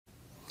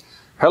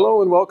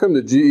Hello and welcome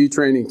to GE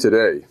Training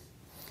Today.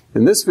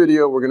 In this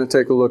video, we're going to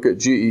take a look at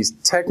GE's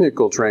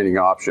technical training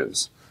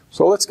options.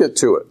 So let's get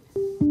to it.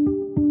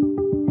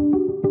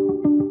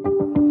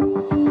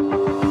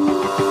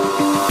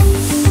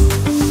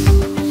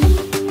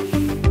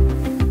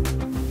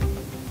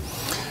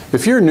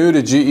 If you're new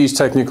to GE's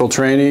technical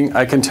training,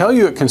 I can tell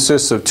you it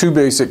consists of two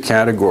basic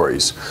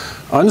categories: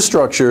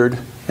 unstructured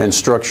and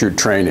structured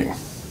training.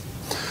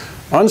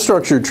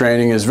 Unstructured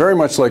training is very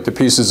much like the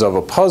pieces of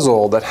a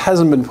puzzle that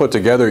hasn't been put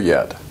together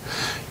yet.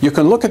 You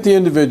can look at the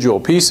individual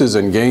pieces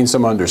and gain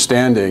some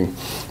understanding,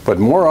 but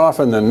more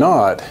often than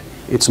not,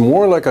 it's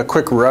more like a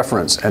quick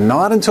reference, and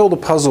not until the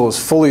puzzle is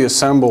fully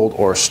assembled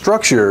or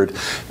structured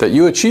that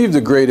you achieve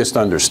the greatest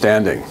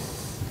understanding.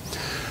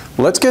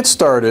 Let's get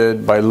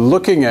started by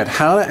looking at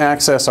how to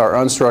access our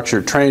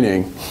unstructured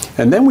training,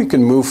 and then we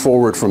can move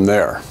forward from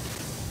there.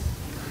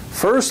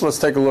 First, let's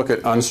take a look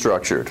at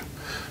unstructured.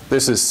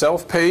 This is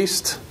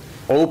self-paced,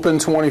 open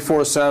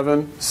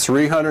 24/7,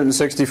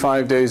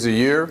 365 days a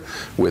year,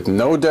 with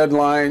no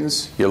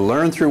deadlines. You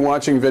learn through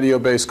watching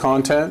video-based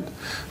content.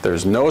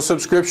 There's no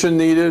subscription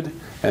needed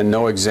and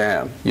no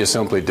exam. You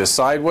simply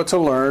decide what to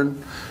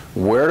learn,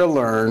 where to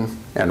learn,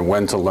 and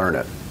when to learn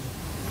it.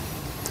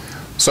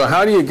 So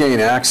how do you gain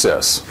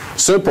access?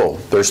 Simple.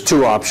 There's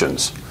two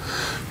options.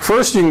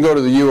 First, you can go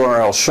to the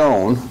URL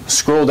shown,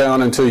 scroll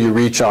down until you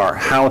reach our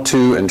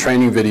how-to and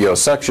training video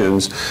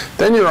sections.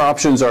 Then your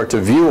options are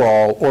to view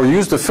all or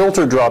use the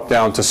filter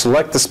drop-down to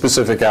select the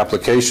specific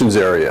applications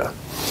area.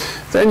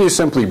 Then you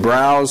simply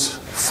browse,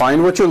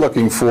 find what you're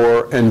looking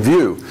for, and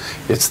view.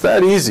 It's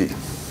that easy.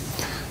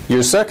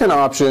 Your second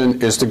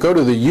option is to go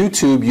to the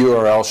YouTube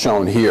URL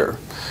shown here.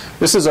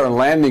 This is our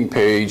landing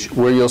page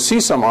where you'll see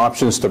some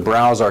options to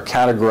browse our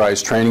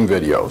categorized training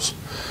videos.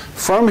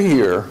 From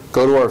here,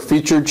 go to our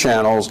featured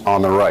channels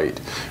on the right,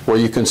 where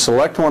you can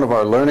select one of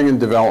our learning and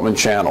development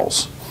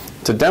channels.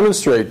 To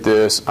demonstrate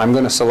this, I'm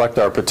going to select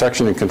our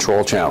protection and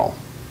control channel.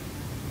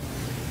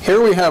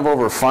 Here we have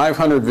over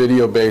 500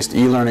 video-based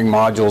e-learning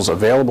modules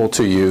available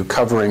to you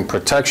covering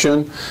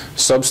protection,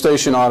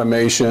 substation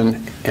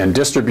automation, and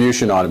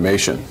distribution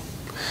automation.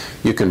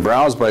 You can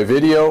browse by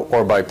video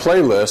or by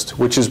playlist,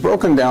 which is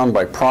broken down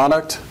by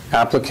product,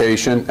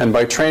 application, and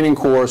by training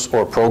course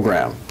or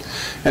program.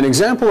 An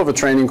example of a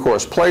training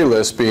course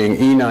playlist being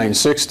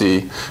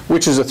E960,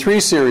 which is a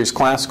 3-series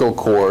classical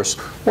course,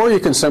 or you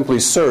can simply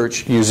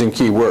search using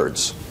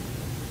keywords.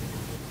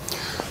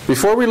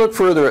 Before we look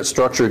further at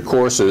structured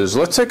courses,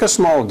 let's take a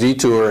small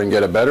detour and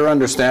get a better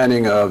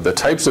understanding of the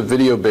types of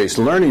video-based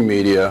learning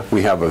media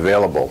we have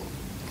available.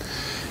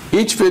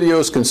 Each video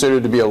is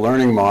considered to be a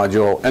learning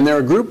module, and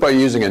they're grouped by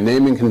using a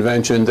naming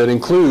convention that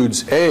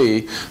includes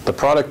A, the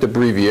product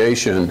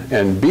abbreviation,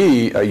 and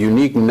B, a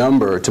unique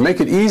number to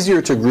make it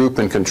easier to group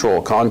and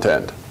control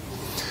content.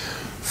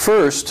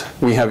 First,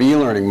 we have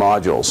e-learning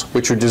modules,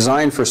 which are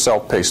designed for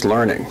self-paced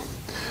learning.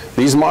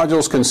 These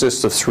modules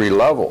consist of 3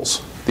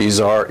 levels. These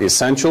are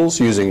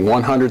Essentials using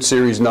 100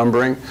 series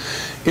numbering,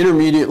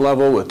 Intermediate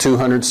level with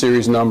 200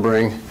 series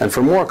numbering, and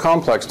for more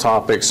complex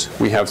topics,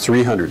 we have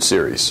 300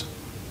 series.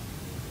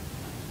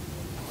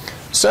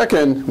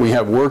 Second, we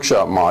have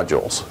workshop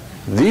modules.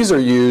 These are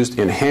used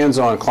in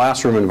hands-on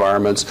classroom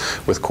environments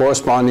with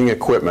corresponding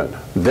equipment.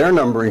 Their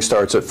numbering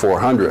starts at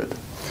 400.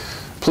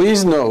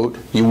 Please note,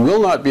 you will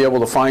not be able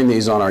to find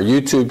these on our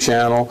YouTube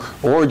channel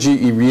or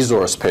GE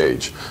resource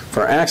page.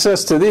 For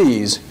access to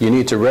these, you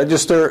need to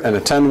register and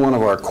attend one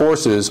of our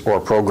courses or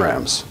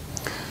programs.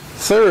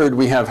 Third,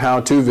 we have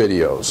how-to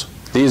videos.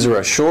 These are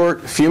a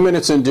short, few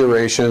minutes in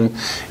duration,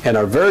 and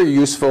are very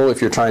useful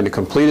if you're trying to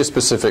complete a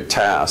specific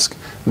task.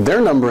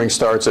 Their numbering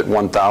starts at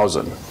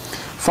 1,000.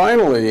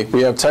 Finally,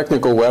 we have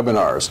technical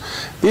webinars.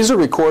 These are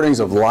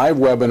recordings of live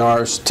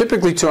webinars,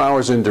 typically 2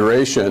 hours in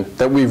duration,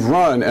 that we've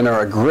run and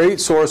are a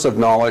great source of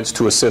knowledge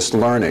to assist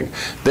learning.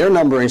 Their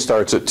numbering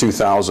starts at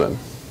 2,000.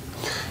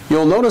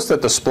 You'll notice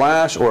that the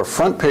splash or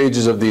front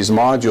pages of these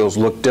modules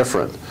look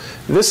different.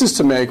 This is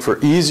to make for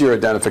easier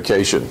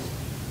identification.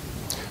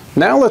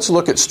 Now let's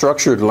look at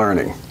structured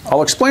learning.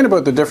 I'll explain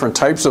about the different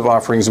types of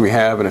offerings we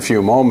have in a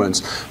few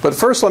moments, but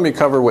first let me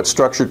cover what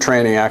structured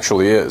training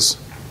actually is.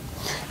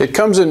 It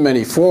comes in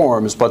many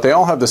forms, but they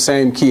all have the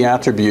same key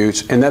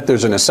attributes in that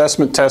there's an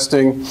assessment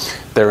testing,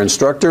 they're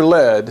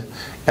instructor-led,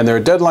 and there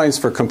are deadlines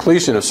for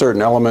completion of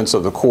certain elements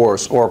of the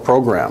course or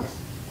program.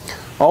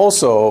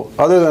 Also,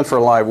 other than for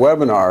live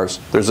webinars,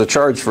 there's a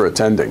charge for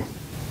attending.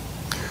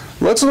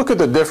 Let's look at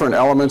the different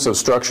elements of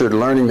structured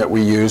learning that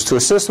we use to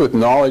assist with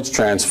knowledge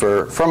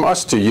transfer from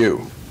us to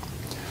you.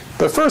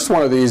 The first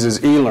one of these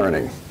is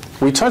e-learning.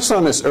 We touched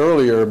on this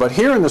earlier, but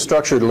here in the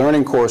structured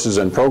learning courses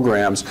and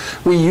programs,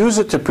 we use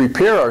it to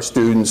prepare our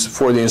students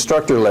for the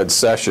instructor-led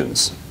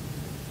sessions.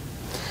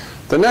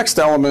 The next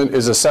element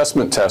is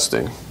assessment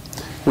testing.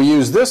 We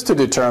use this to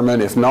determine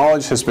if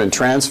knowledge has been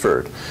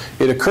transferred.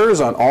 It occurs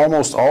on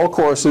almost all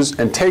courses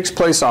and takes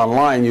place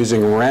online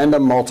using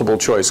random multiple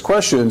choice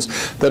questions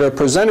that are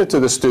presented to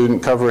the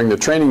student covering the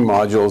training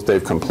modules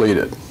they've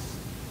completed.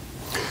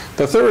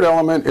 The third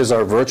element is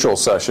our virtual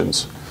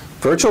sessions.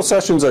 Virtual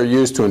sessions are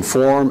used to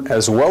inform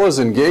as well as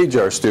engage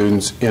our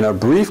students in a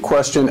brief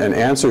question and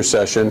answer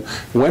session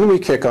when we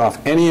kick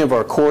off any of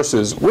our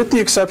courses, with the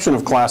exception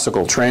of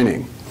classical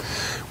training.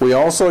 We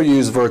also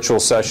use virtual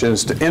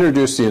sessions to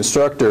introduce the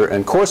instructor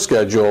and course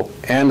schedule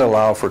and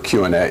allow for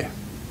Q&A.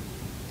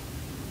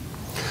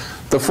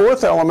 The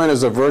fourth element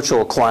is a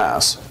virtual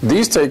class.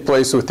 These take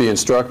place with the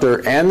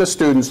instructor and the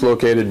students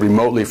located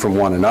remotely from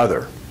one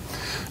another.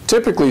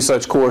 Typically,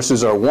 such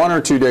courses are 1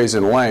 or 2 days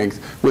in length,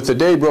 with the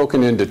day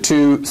broken into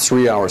 2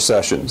 3-hour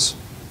sessions.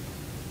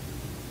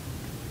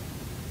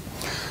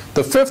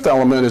 The fifth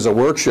element is a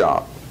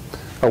workshop.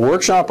 A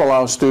workshop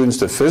allows students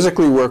to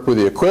physically work with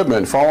the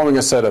equipment following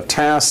a set of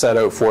tasks set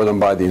out for them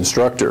by the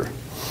instructor.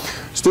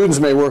 Students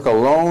may work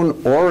alone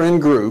or in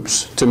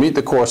groups to meet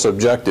the course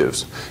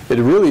objectives. It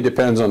really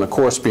depends on the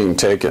course being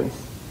taken.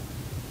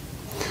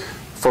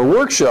 For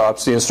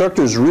workshops, the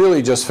instructor is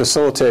really just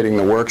facilitating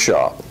the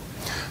workshop.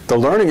 The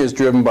learning is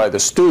driven by the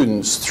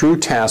students through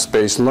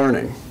task-based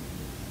learning.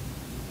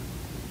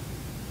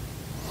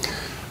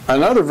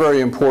 Another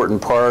very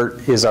important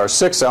part is our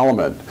sixth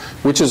element,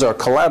 which is our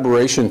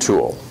collaboration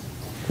tool.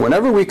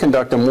 Whenever we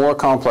conduct a more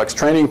complex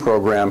training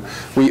program,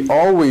 we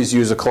always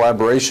use a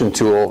collaboration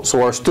tool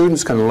so our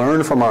students can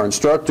learn from our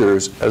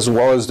instructors as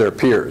well as their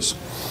peers.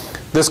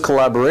 This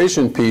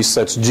collaboration piece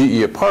sets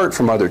GE apart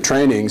from other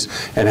trainings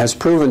and has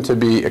proven to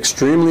be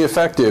extremely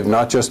effective,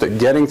 not just at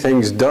getting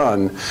things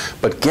done,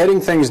 but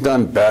getting things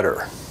done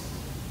better.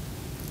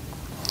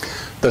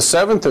 The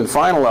seventh and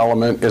final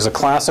element is a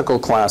classical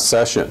class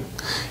session.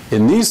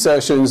 In these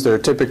sessions, there are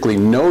typically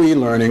no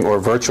e-learning or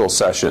virtual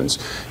sessions.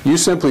 You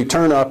simply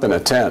turn up and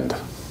attend.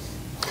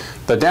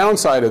 The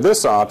downside of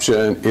this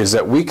option is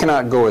that we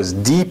cannot go as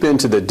deep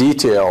into the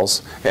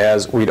details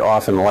as we'd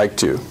often like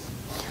to.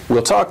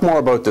 We'll talk more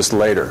about this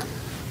later.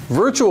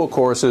 Virtual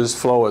courses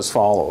flow as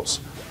follows.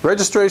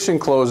 Registration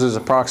closes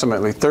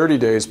approximately 30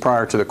 days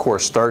prior to the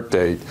course start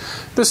date.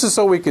 This is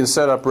so we can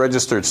set up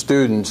registered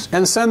students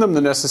and send them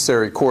the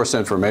necessary course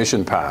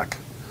information pack.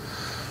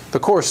 The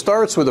course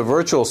starts with a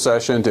virtual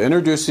session to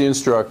introduce the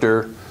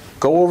instructor,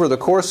 go over the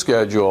course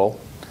schedule,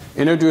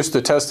 introduce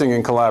the testing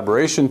and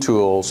collaboration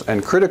tools,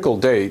 and critical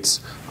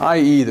dates,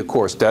 i.e. the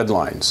course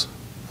deadlines.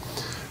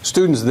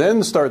 Students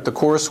then start the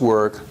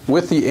coursework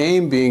with the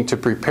aim being to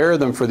prepare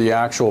them for the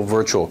actual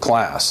virtual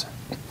class.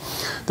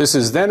 This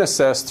is then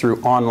assessed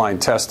through online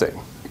testing.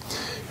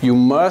 You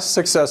must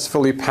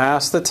successfully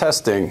pass the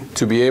testing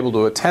to be able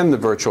to attend the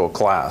virtual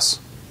class.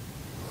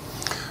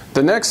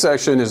 The next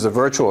section is the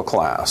virtual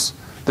class.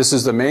 This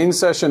is the main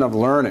session of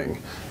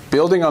learning,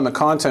 building on the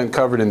content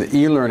covered in the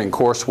e-learning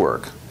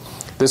coursework.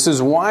 This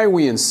is why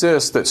we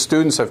insist that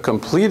students have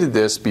completed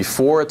this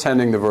before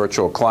attending the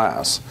virtual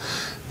class.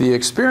 The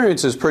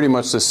experience is pretty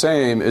much the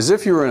same as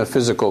if you were in a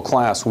physical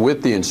class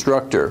with the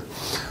instructor.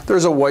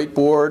 There's a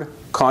whiteboard,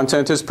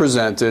 content is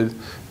presented,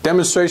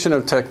 demonstration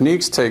of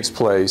techniques takes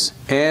place,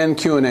 and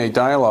Q&A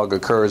dialogue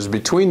occurs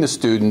between the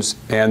students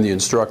and the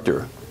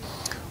instructor.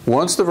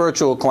 Once the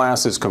virtual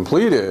class is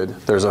completed,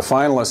 there's a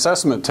final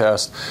assessment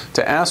test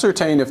to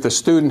ascertain if the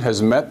student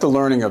has met the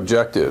learning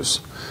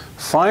objectives.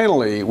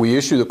 Finally, we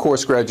issue the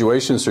course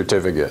graduation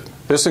certificate.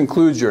 This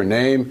includes your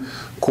name,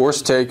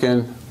 course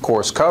taken,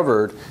 course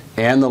covered,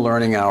 and the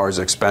learning hours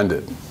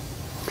expended.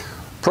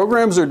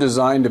 Programs are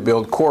designed to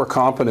build core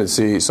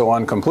competency, so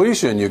on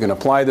completion you can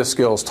apply the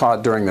skills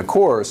taught during the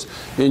course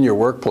in your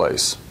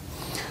workplace.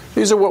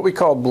 These are what we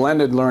call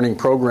blended learning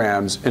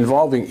programs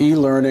involving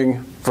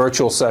e-learning,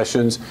 virtual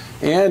sessions,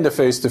 and a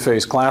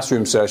face-to-face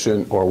classroom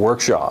session or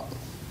workshop.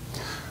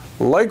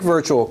 Like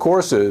virtual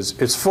courses,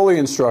 it's fully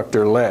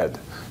instructor-led.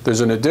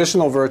 There's an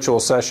additional virtual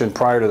session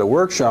prior to the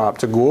workshop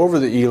to go over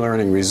the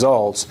e-learning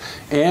results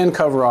and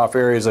cover off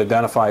areas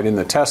identified in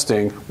the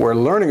testing where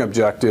learning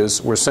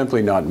objectives were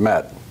simply not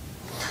met.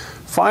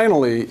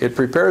 Finally, it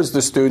prepares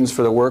the students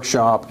for the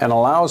workshop and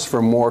allows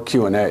for more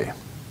Q&A.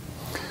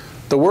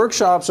 The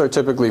workshops are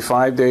typically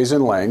 5 days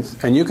in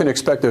length, and you can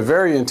expect a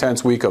very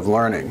intense week of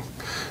learning.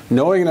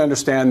 Knowing and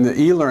understanding the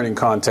e-learning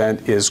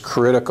content is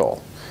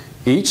critical.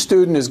 Each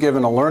student is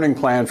given a learning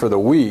plan for the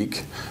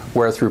week,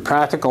 where through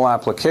practical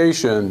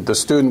application, the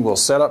student will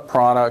set up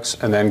products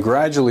and then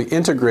gradually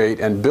integrate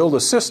and build a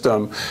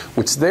system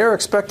which they're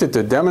expected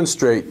to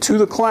demonstrate to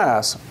the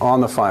class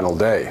on the final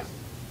day.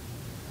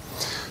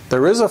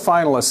 There is a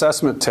final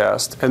assessment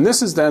test, and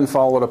this is then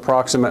followed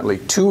approximately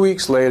 2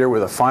 weeks later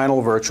with a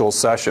final virtual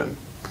session.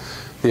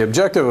 The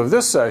objective of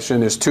this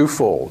session is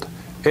twofold.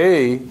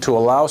 A, to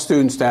allow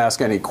students to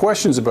ask any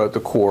questions about the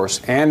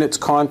course and its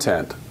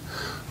content.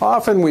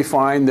 Often we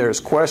find there's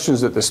questions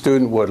that the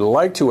student would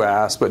like to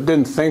ask but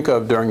didn't think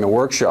of during the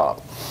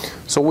workshop.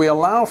 So we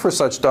allow for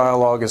such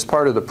dialogue as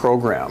part of the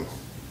program.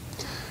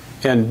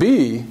 And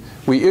B,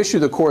 we issue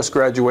the course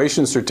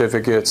graduation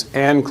certificates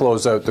and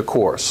close out the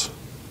course.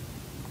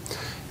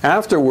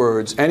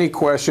 Afterwards, any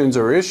questions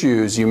or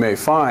issues you may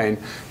find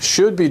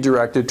should be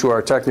directed to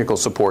our technical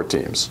support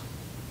teams.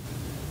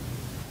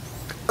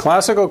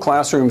 Classical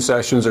classroom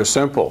sessions are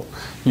simple.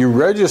 You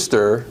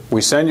register, we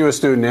send you a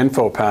student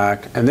info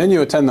pack, and then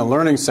you attend the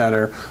Learning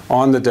Center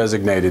on the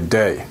designated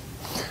day.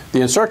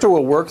 The instructor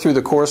will work through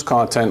the course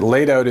content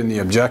laid out in the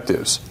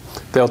objectives.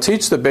 They'll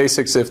teach the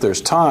basics if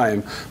there's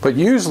time, but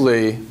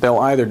usually they'll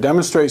either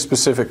demonstrate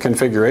specific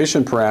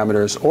configuration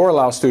parameters or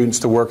allow students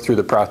to work through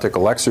the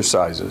practical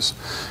exercises.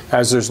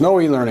 As there's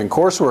no e-learning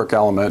coursework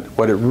element,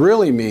 what it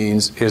really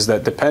means is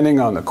that depending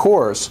on the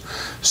course,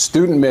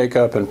 student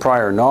makeup, and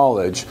prior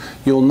knowledge,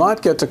 you'll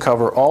not get to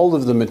cover all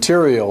of the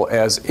material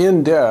as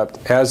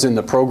in-depth as in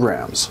the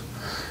programs.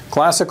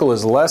 Classical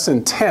is less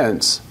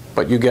intense,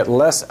 but you get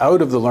less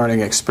out of the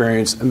learning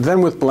experience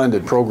than with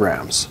blended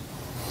programs.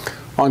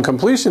 On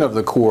completion of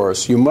the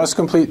course, you must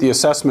complete the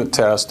assessment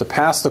test to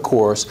pass the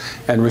course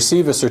and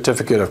receive a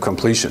certificate of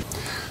completion.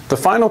 The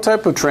final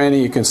type of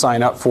training you can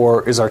sign up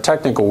for is our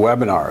technical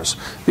webinars.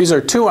 These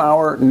are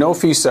 2-hour,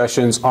 no-fee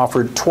sessions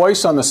offered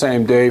twice on the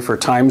same day for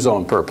time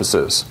zone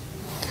purposes.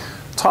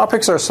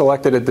 Topics are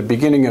selected at the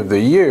beginning of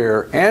the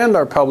year and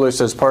are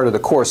published as part of the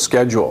course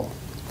schedule.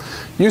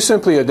 You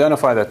simply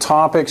identify the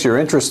topics you're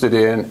interested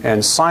in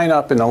and sign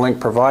up in the link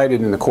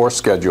provided in the course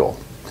schedule.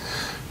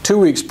 2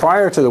 weeks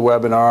prior to the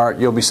webinar,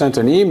 you'll be sent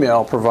an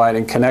email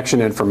providing connection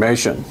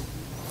information.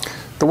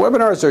 The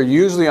webinars are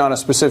usually on a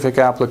specific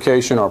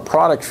application or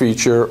product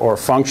feature or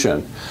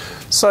function,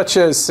 such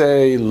as,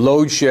 say,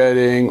 load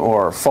shedding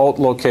or fault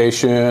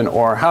location,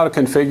 or how to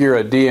configure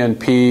a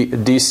DNP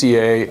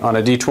DCA on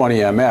a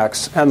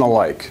D20MX, and the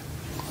like.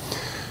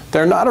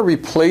 They're not a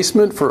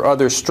replacement for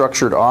other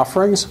structured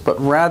offerings,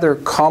 but rather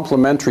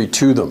complementary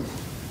to them.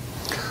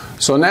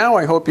 So now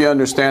I hope you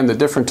understand the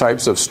different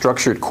types of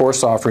structured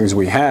course offerings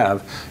we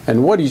have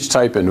and what each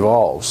type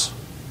involves.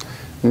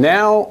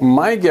 Now,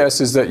 my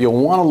guess is that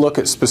you'll want to look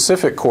at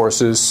specific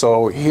courses,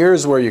 so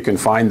here's where you can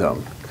find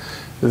them.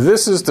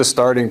 This is the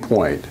starting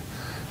point.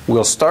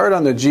 We'll start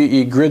on the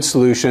GE Grid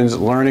Solutions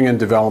Learning and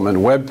Development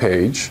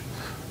webpage.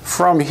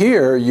 From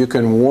here, you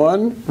can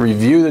 1.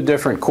 Review the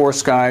different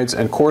course guides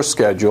and course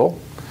schedule.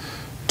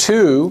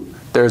 2.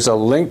 There's a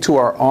link to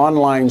our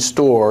online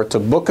store to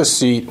book a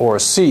seat or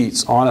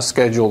seats on a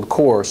scheduled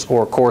course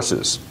or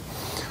courses.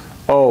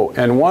 Oh,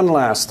 and one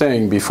last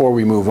thing before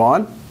we move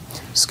on.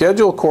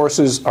 Scheduled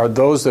courses are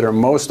those that are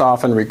most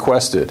often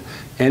requested.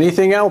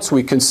 Anything else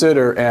we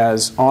consider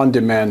as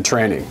on-demand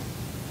training.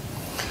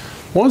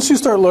 Once you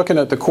start looking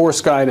at the course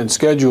guide and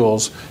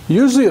schedules,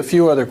 usually a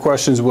few other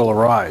questions will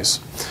arise.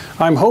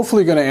 I'm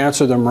hopefully going to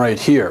answer them right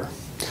here.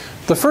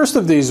 The first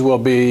of these will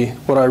be,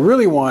 what I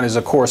really want is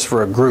a course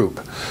for a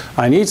group.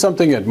 I need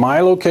something at my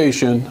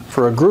location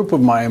for a group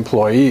of my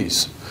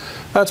employees.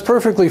 That's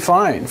perfectly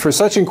fine. For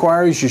such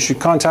inquiries, you should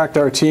contact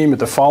our team at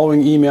the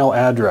following email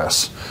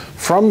address.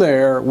 From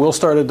there, we'll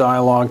start a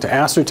dialogue to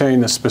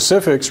ascertain the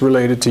specifics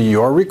related to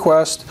your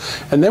request,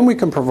 and then we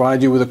can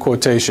provide you with a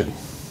quotation.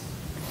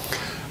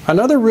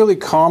 Another really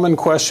common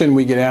question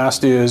we get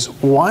asked is,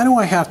 why do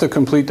I have to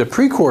complete the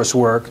pre-course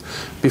work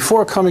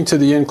before coming to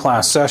the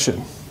in-class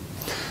session?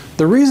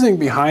 The reasoning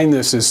behind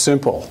this is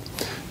simple.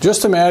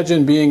 Just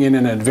imagine being in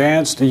an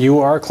advanced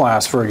UR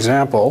class, for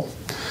example,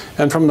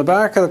 and from the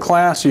back of the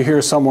class you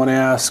hear someone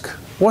ask,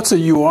 "What's a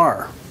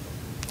UR?"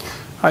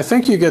 I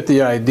think you get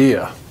the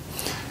idea.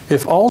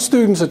 If all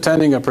students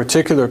attending a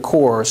particular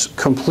course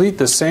complete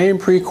the same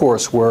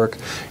pre-course work,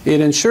 it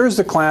ensures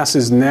the class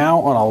is now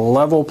on a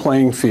level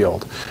playing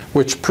field,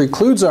 which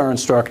precludes our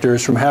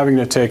instructors from having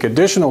to take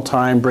additional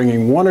time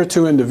bringing 1 or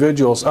 2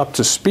 individuals up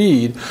to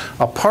speed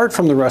apart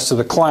from the rest of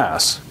the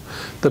class.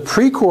 The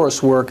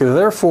pre-course work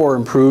therefore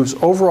improves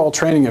overall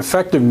training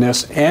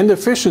effectiveness and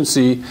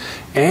efficiency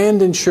and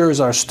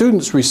ensures our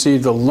students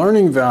receive the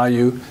learning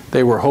value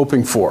they were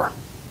hoping for.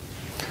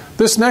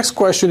 This next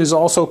question is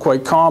also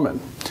quite common.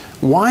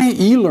 Why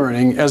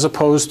e-learning as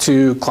opposed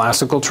to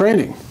classical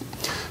training?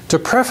 To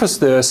preface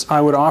this,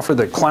 I would offer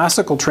that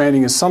classical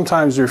training is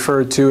sometimes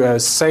referred to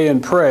as say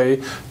and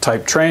pray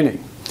type training,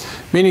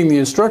 meaning the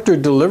instructor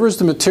delivers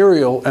the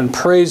material and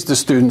prays the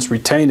students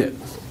retain it.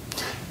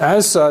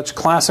 As such,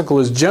 classical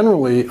is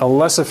generally a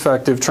less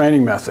effective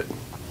training method.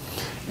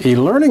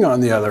 E-learning,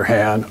 on the other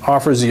hand,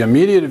 offers the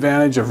immediate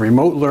advantage of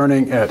remote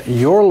learning at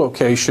your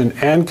location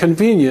and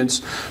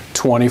convenience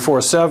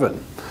 24/7,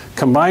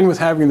 combined with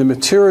having the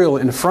material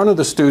in front of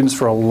the students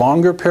for a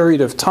longer period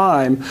of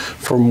time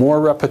for more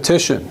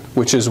repetition,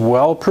 which is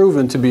well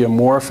proven to be a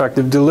more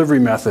effective delivery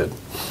method.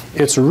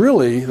 It's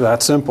really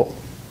that simple.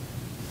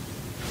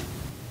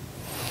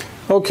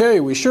 Okay,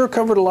 we sure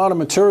covered a lot of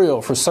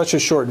material for such a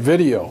short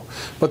video,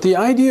 but the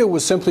idea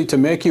was simply to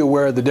make you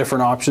aware of the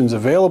different options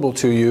available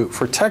to you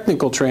for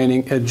technical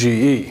training at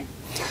GE.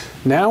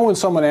 Now when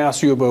someone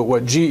asks you about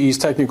what GE's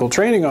technical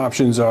training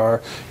options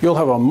are, you'll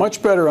have a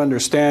much better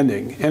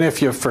understanding, and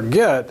if you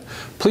forget,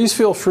 please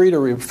feel free to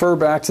refer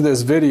back to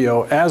this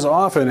video as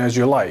often as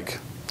you like.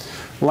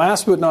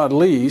 Last but not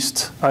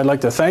least, I'd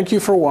like to thank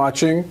you for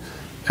watching,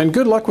 and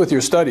good luck with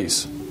your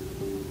studies.